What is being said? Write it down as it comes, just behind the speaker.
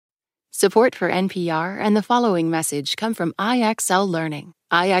Support for NPR and the following message come from IXL Learning.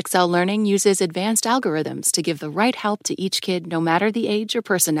 IXL Learning uses advanced algorithms to give the right help to each kid no matter the age or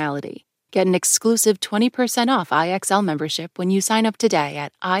personality. Get an exclusive 20% off IXL membership when you sign up today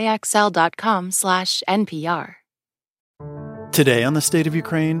at IXL.com/NPR. Today on The State of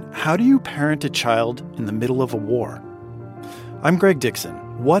Ukraine, how do you parent a child in the middle of a war? I'm Greg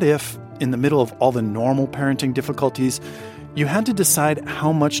Dixon. What if, in the middle of all the normal parenting difficulties, you had to decide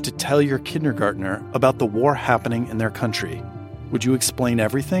how much to tell your kindergartner about the war happening in their country? Would you explain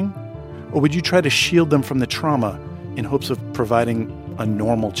everything? Or would you try to shield them from the trauma in hopes of providing a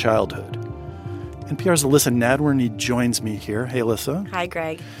normal childhood? NPR's Alyssa Nadworny joins me here. Hey, Alyssa. Hi,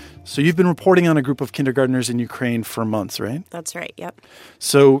 Greg. So you've been reporting on a group of kindergartners in Ukraine for months, right? That's right, yep.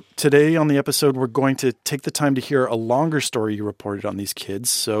 So today on the episode, we're going to take the time to hear a longer story you reported on these kids.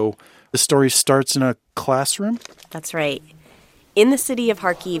 So the story starts in a classroom? That's right. In the city of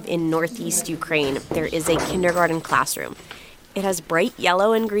Kharkiv in northeast Ukraine, there is a kindergarten classroom. It has bright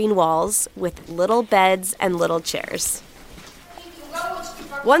yellow and green walls with little beds and little chairs.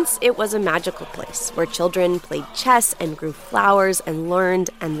 Once it was a magical place where children played chess and grew flowers and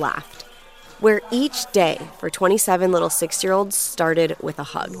learned and laughed. Where each day for 27 little 6-year-olds started with a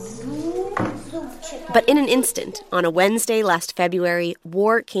hug. But in an instant, on a Wednesday last February,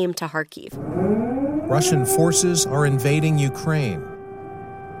 war came to Kharkiv. Russian forces are invading Ukraine.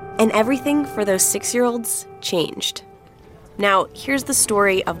 And everything for those 6-year-olds changed. Now, here's the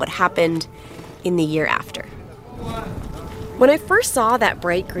story of what happened in the year after. When I first saw that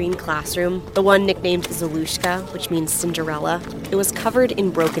bright green classroom, the one nicknamed Zolushka, which means Cinderella, it was covered in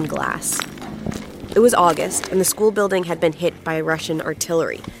broken glass. It was August, and the school building had been hit by Russian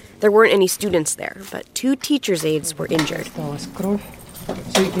artillery. There weren't any students there, but 2 teachers' aides were injured.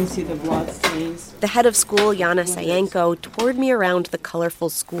 So you can see the blood stains. The head of school, Yana Sayenko, toured me around the colorful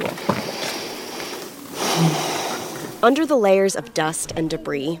school. Under the layers of dust and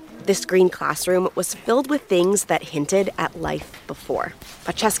debris, this green classroom was filled with things that hinted at life before.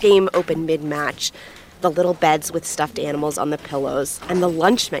 A chess game open mid-match, the little beds with stuffed animals on the pillows, and the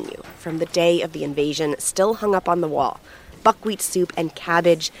lunch menu from the day of the invasion still hung up on the wall. Buckwheat soup and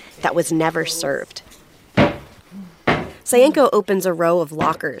cabbage that was never served. Sayenko opens a row of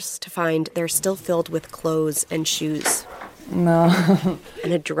lockers to find they're still filled with clothes and shoes. No.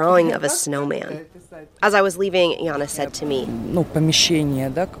 And a drawing of a snowman. As I was leaving, Yana said to me,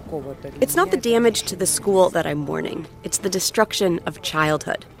 "It's not the damage to the school that I'm mourning. It's the destruction of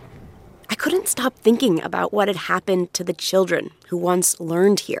childhood." I couldn't stop thinking about what had happened to the children who once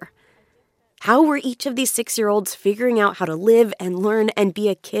learned here. How were each of these 6-year-olds figuring out how to live and learn and be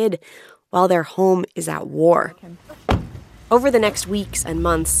a kid while their home is at war? Over the next weeks and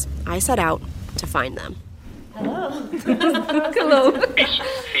months, I set out to find them. Hello.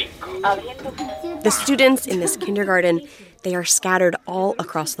 The students in this kindergarten, they are scattered all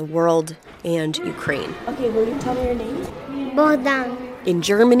across the world and Ukraine. Okay, will you tell me your name? Bogdan. In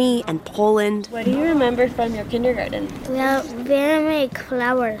Germany and Poland. What do you remember from your kindergarten? Well, we make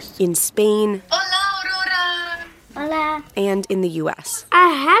flowers. In Spain. Hola, Aurora. Hola. And in the U.S.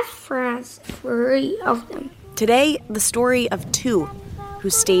 I have friends, 3 of them. Today, the story of 2 who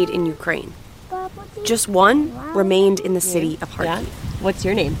stayed in Ukraine. Just 1 remained in the city of Kharkiv. Yeah? What's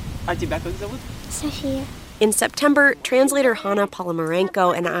your name? Sophia. In September, translator Hanna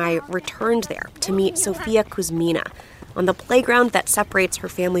Polomarenko and I returned there to meet Sofia Kuzmina on the playground that separates her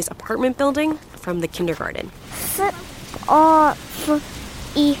family's apartment building from the kindergarten.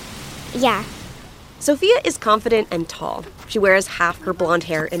 Yeah. Sofia is confident and tall. She wears half her blonde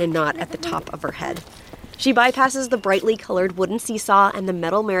hair in a knot at the top of her head. She bypasses the brightly colored wooden seesaw and the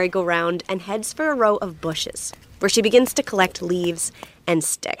metal merry-go-round and heads for a row of bushes, where she begins to collect leaves and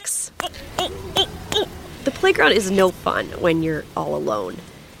sticks. The playground is no fun when you're all alone.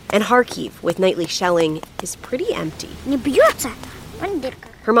 And Kharkiv, with nightly shelling, is pretty empty.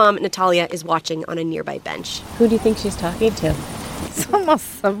 Her mom, Natalia, is watching on a nearby bench. Who do you think she's talking to?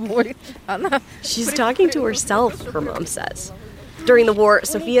 She's talking to herself, her mom says. During the war,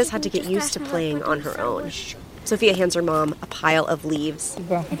 Sofia's had to get used to playing on her own. Sofia hands her mom a pile of leaves.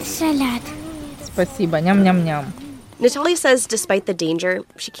 Salad. Спасибо. Ням-ням-ням. Natalia says despite the danger,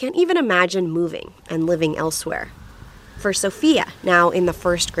 she can't even imagine moving and living elsewhere. For Sofia, now in the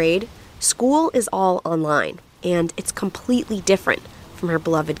 1st grade, school is all online, and it's completely different from her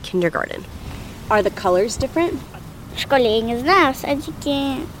beloved kindergarten. Are the colors different? В школе я не знаю, в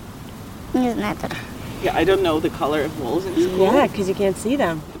садике не знаю тоже. Yeah, I don't know the color of walls in school. Yeah, because you can't see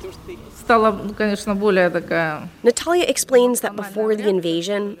them. Стала, конечно, более такая... Natalia explains that before the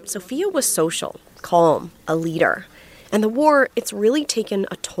invasion, Sofia was social, calm, a leader. And the war, it's really taken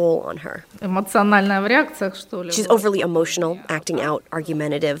a toll on her. Эмоциональная в реакциях, что ли? She's overly emotional, acting out,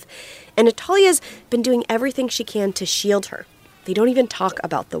 argumentative. And Natalia's been doing everything she can to shield her. They don't even talk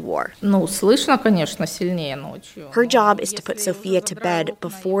about the war. Ну, слышно, конечно, сильнее ночью. Her job is to put Sofia to bed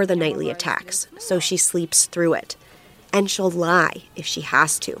before the nightly attacks, so she sleeps through it. And she'll lie if she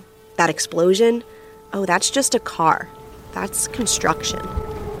has to. That explosion, oh, that's just a car. That's construction.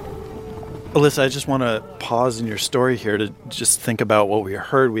 Alyssa, I just want to pause in your story here to just think about what we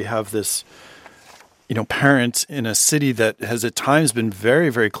heard. We have this, parent in a city that has at times been very,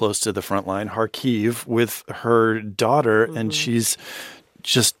 very close to the front line, Kharkiv, with her daughter, and she's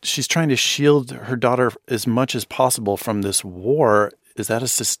trying to shield her daughter as much as possible from this war. Is that a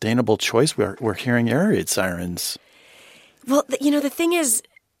sustainable choice? We're hearing air raid sirens. Well, the thing is,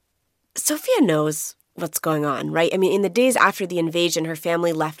 Sofia knows what's going on, right? I mean, in the days after the invasion, her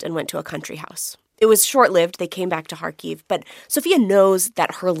family left and went to a country house. It was short-lived. They came back to Kharkiv. But Sofia knows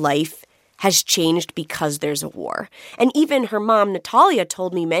that her life has changed because there's a war. And even her mom, Natalia,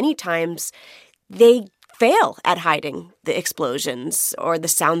 told me many times they fail at hiding the explosions or the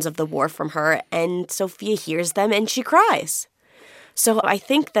sounds of the war from her. And Sofia hears them and she cries. So I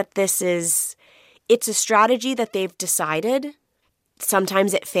think that it's a strategy that they've decided.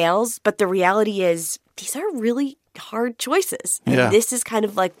 Sometimes it fails, but the reality is these are really hard choices. Yeah. And this is kind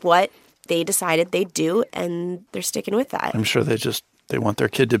of like what they decided they'd do, and they're sticking with that. I'm sure they want their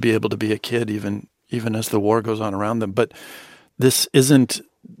kid to be able to be a kid even as the war goes on around them. But this isn't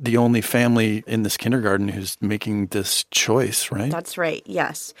the only family in this kindergarten who's making this choice, right? That's right,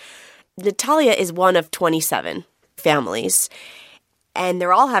 yes. Natalia is one of 27 families. And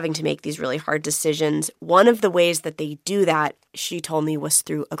they're all having to make these really hard decisions. One of the ways that they do that, she told me, was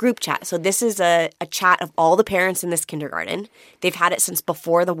through a group chat. So this is a chat of all the parents in this kindergarten. They've had it since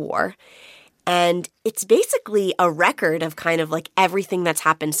before the war. And it's basically a record of kind of like everything that's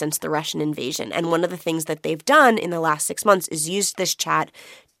happened since the Russian invasion. And one of the things that they've done in the last 6 months is used this chat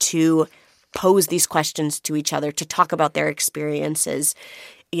to pose these questions to each other, to talk about their experiences.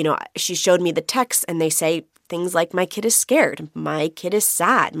 She showed me the texts, and they say things like, my kid is scared, my kid is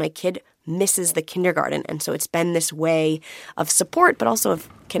sad, my kid misses the kindergarten. And so it's been this way of support, but also of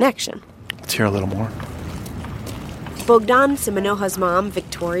connection. Let's hear a little more. Bogdan Semenoha's mom,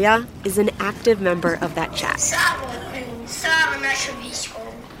 Victoria, is an active member of that chat,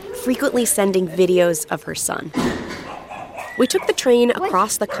 frequently sending videos of her son. We took the train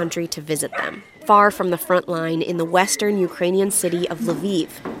across the country to visit them, far from the front line in the western Ukrainian city of Lviv,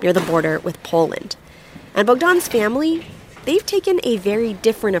 near the border with Poland. And Bogdan's family, they've taken a very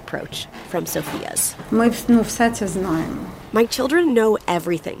different approach from Sofia's. My children know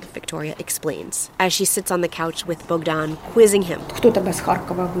everything, Victoria explains, as she sits on the couch with Bogdan, quizzing him.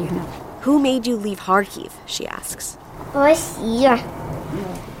 Who made you leave Kharkiv, she asks. Росія.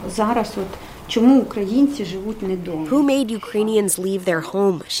 Who made Ukrainians leave their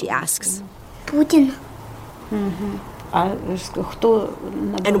home, she asks. Путін.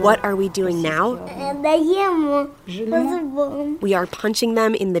 And what are we doing now? Даємо по зубам. We are punching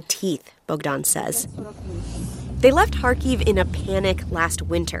them in the teeth, Bogdan says. They left Kharkiv in a panic last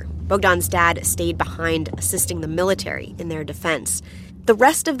winter. Bogdan's dad stayed behind, assisting the military in their defense. The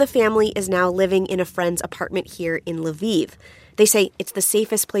rest of the family is now living in a friend's apartment here in Lviv. They say it's the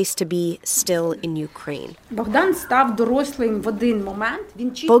safest place to be still in Ukraine. Богдан став дорослим в один момент.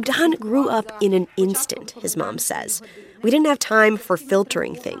 Bogdan grew up in an instant, his mom says. We didn't have time for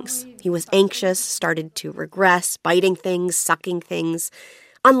filtering things. He was anxious, started to regress, biting things, sucking things.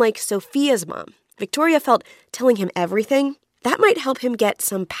 Unlike Sofia's mom, Victoria felt telling him everything, that might help him get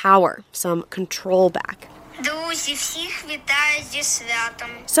some power, some control back. Друзі, всіх вітаю зі святом.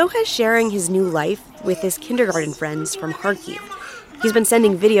 So has sharing his new life with his kindergarten friends from Kharkiv. He's been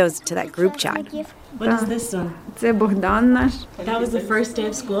sending videos to that group chat. What is this one? Це Богдан наш. That was the first day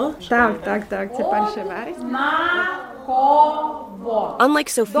of school? Так. Це 1 вересня. Unlike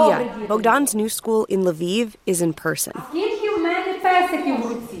Sofia, Bogdan's new school in Lviv is in person. Скільки в мене песиків в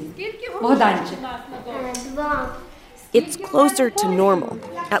руці? Богданчик. 2. It's closer to normal,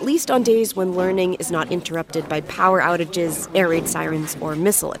 at least on days when learning is not interrupted by power outages, air raid sirens, or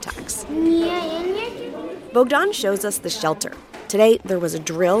missile attacks. Bogdan shows us the shelter. Today, there was a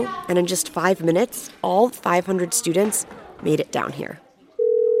drill, and in just 5 minutes, all 500 students made it down here.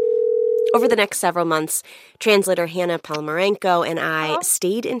 Over the next several months, translator Hannah Palmarenko and I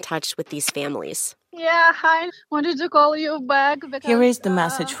stayed in touch with these families. Yeah, hi. Wanted to call you back because... Here is the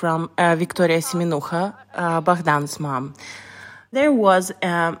message from Victoria Semenuha, Bogdan's mom. There was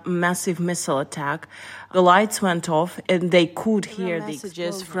a massive missile attack. The lights went off and they could hear the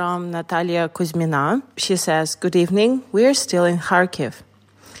messages from Natalia Kuzmina. She says, "Good evening. We're still in Kharkiv.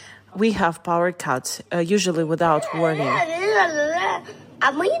 We have power cuts, usually without warning."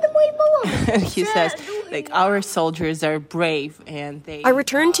 He says, our soldiers are brave and they... I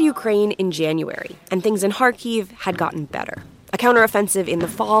returned to Ukraine in January, and things in Kharkiv had gotten better. A counteroffensive in the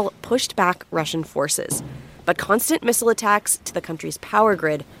fall pushed back Russian forces. But constant missile attacks to the country's power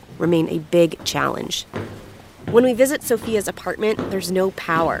grid remain a big challenge. When we visit Sofia's apartment, there's no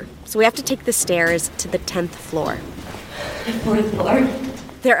power, so we have to take the stairs to the 10th floor. The 4th floor?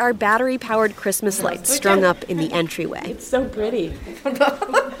 There are battery-powered Christmas lights strung up in the entryway. It's so pretty.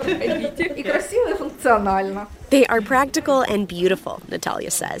 They are practical and beautiful,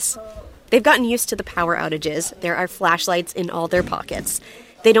 Natalia says. They've gotten used to the power outages. There are flashlights in all their pockets.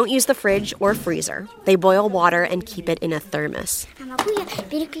 They don't use the fridge or freezer. They boil water and keep it in a thermos.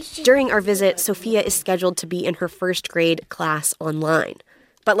 During our visit, Sofia is scheduled to be in her first grade class online.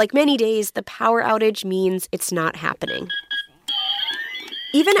 But like many days, the power outage means it's not happening.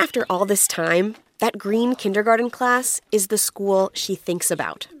 Even after all this time, that green kindergarten class is the school she thinks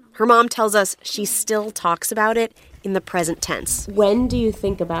about. Her mom tells us she still talks about it in the present tense. When do you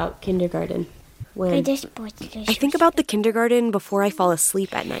think about kindergarten? When? I think about the kindergarten before I fall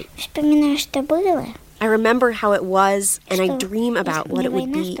asleep at night. I remember how it was, and I dream about what it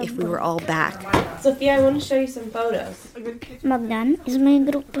would be if we were all back. Sophia, I want to show you some photos.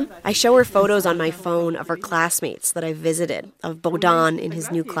 I show her photos on my phone of her classmates that I visited, of Bogdan in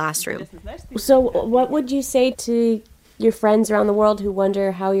his new classroom. So what would you say to your friends around the world who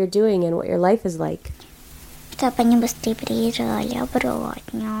wonder how you're doing and what your life is like?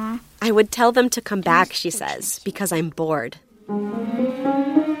 I would tell them to come back, she says, because I'm bored.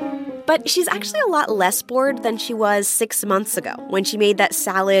 But she's actually a lot less bored than she was 6 months ago when she made that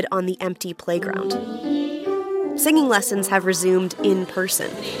salad on the empty playground. Singing lessons have resumed in person.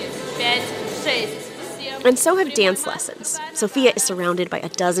 And so have dance lessons. Sofia is surrounded by a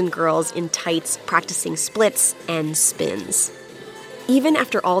dozen girls in tights practicing splits and spins. Even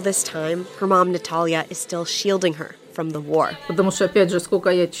after all this time, her mom, Natalia, is still shielding her from the war. I've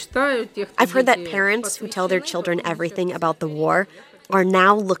heard that parents who tell their children everything about the war are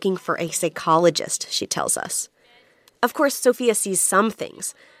now looking for a psychologist, she tells us. Of course, Sofia sees some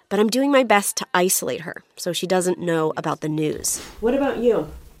things, but I'm doing my best to isolate her so she doesn't know about the news. What about you?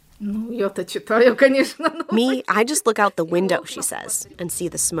 Me, I just look out the window, she says, and see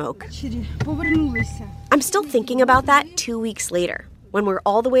the smoke. I'm still thinking about that 2 weeks later, when we're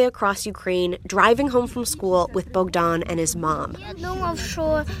all the way across Ukraine, driving home from school with Bogdan and his mom.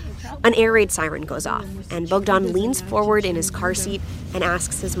 An air raid siren goes off, and Bogdan leans forward in his car seat and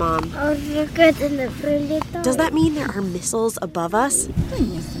asks his mom, "Does that mean there are missiles above us?"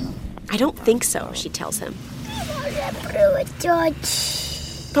 "I don't think so," she tells him.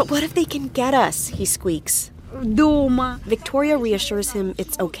 "But what if they can get us?" he squeaks. Victoria reassures him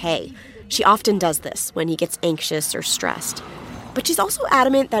it's okay. She often does this when he gets anxious or stressed. But she's also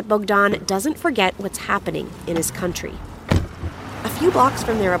adamant that Bogdan doesn't forget what's happening in his country. A few blocks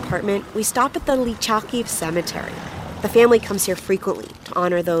from their apartment, we stop at the Lychakiv cemetery. The family comes here frequently to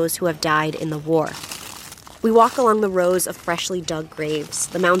honor those who have died in the war. We walk along the rows of freshly dug graves,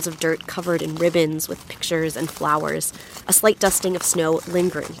 the mounds of dirt covered in ribbons with pictures and flowers, a slight dusting of snow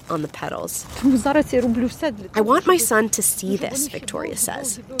lingering on the petals. I want my son to see this, Victoria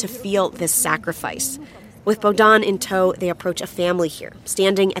says, to feel this sacrifice. With Bogdan in tow, they approach a family here,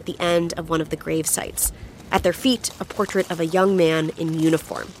 standing at the end of one of the grave sites. At their feet, a portrait of a young man in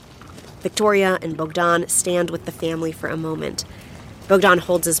uniform. Victoria and Bogdan stand with the family for a moment. Bogdan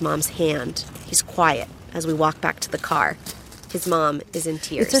holds his mom's hand. He's quiet as we walk back to the car. His mom is in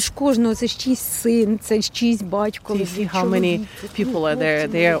tears. You see how many people are there.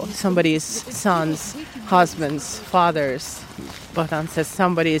 They are somebody's sons, husbands, fathers. Bogdan says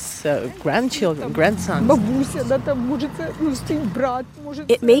somebody's grandchildren, grandsons.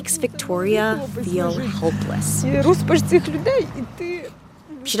 It makes Victoria feel helpless.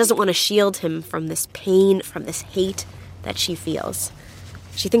 She doesn't want to shield him from this pain, from this hate that she feels.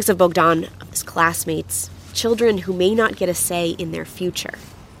 She thinks of Bogdan, of his classmates, children who may not get a say in their future.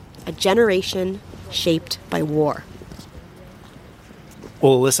 A generation shaped by war.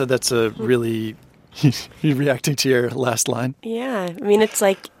 Well, Alyssa, that's a really... You're reacting to your last line? Yeah. I mean, it's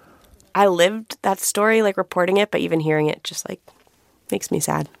like I lived that story, like reporting it, but even hearing it just like makes me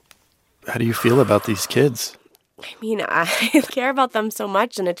sad. How do you feel about these kids? I mean, I care about them so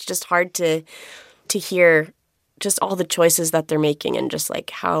much, and it's just hard to hear just all the choices that they're making and just like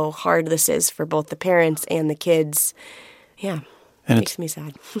how hard this is for both the parents and the kids. Yeah. And makes me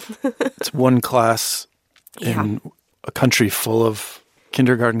sad. It's one class in a country full of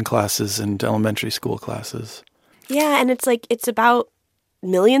kindergarten classes and elementary school classes. Yeah, and it's about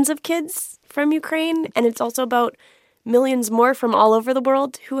millions of kids from Ukraine, and it's also about millions more from all over the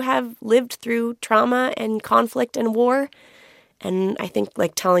world who have lived through trauma and conflict and war. And I think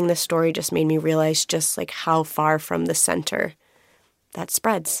telling this story just made me realize just how far from the center that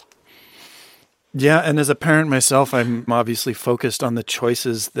spreads. Yeah, and as a parent myself, I'm obviously focused on the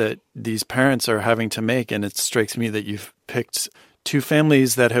choices that these parents are having to make. And it strikes me that you've picked two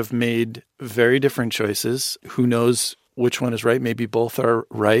families that have made very different choices. Who knows which one is right? Maybe both are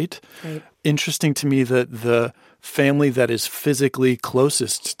right. Interesting to me that the family that is physically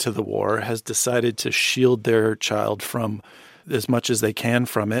closest to the war has decided to shield their child from as much as they can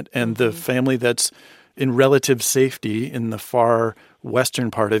from it. And the family that's in relative safety in the far western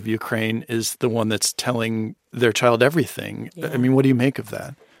part of Ukraine is the one that's telling their child everything. Yeah. I mean, what do you make of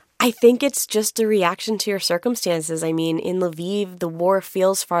that? I think it's just a reaction to your circumstances. I mean, in Lviv, the war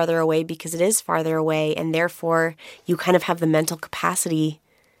feels farther away because it is farther away, and therefore you kind of have the mental capacity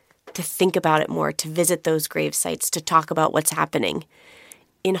to think about it more, to visit those grave sites, to talk about what's happening.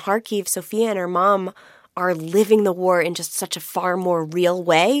 In Kharkiv, Sophia and her mom are living the war in just such a far more real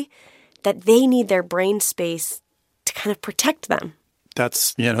way that they need their brain space to kind of protect them.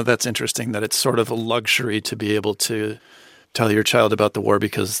 That's interesting that it's sort of a luxury to be able to tell your child about the war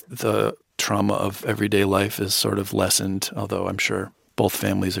because the trauma of everyday life is sort of lessened, although I'm sure both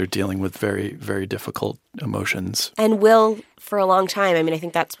families are dealing with very, very difficult emotions. And will for a long time. I mean, I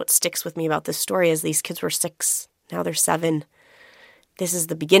think that's what sticks with me about this story is these kids were 6, now they're 7. This is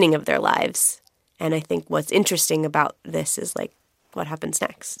the beginning of their lives. And I think what's interesting about this is what happens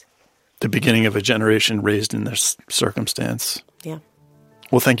next. The beginning of a generation raised in this circumstance. Yeah.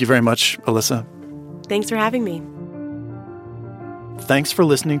 Well, thank you very much, Alyssa. Thanks for having me. Thanks for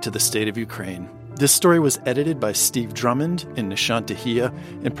listening to The State of Ukraine. This story was edited by Steve Drummond and Nishant Dahiya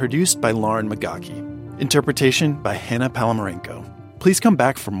and produced by Lauren Magaki. Interpretation by Hannah Palamarenko. Please come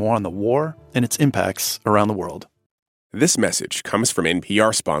back for more on the war and its impacts around the world. This message comes from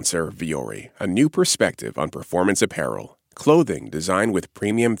NPR sponsor Vuori, a new perspective on performance apparel. Clothing designed with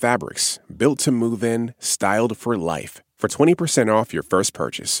premium fabrics, built to move in, styled for life. For 20% off your first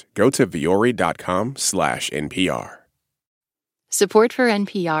purchase, go to vuori.com/NPR. Support for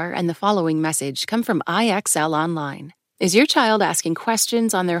NPR and the following message come from IXL Online. Is your child asking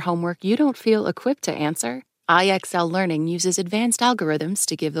questions on their homework you don't feel equipped to answer? IXL Learning uses advanced algorithms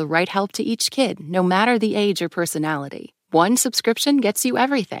to give the right help to each kid, no matter the age or personality. One subscription gets you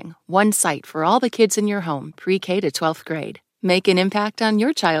everything. One site for all the kids in your home, pre-K to 12th grade. Make an impact on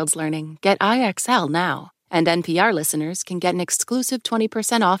your child's learning. Get IXL now. And NPR listeners can get an exclusive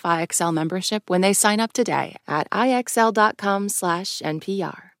 20% off IXL membership when they sign up today at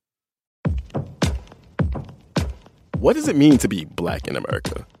IXL.com/NPR. What does it mean to be Black in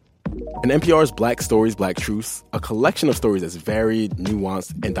America? In NPR's Black Stories, Black Truths, a collection of stories as varied,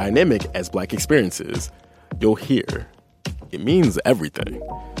 nuanced, and dynamic as Black experiences, you'll hear it means everything.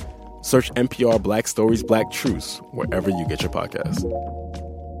 Search NPR Black Stories, Black Truths wherever you get your podcasts.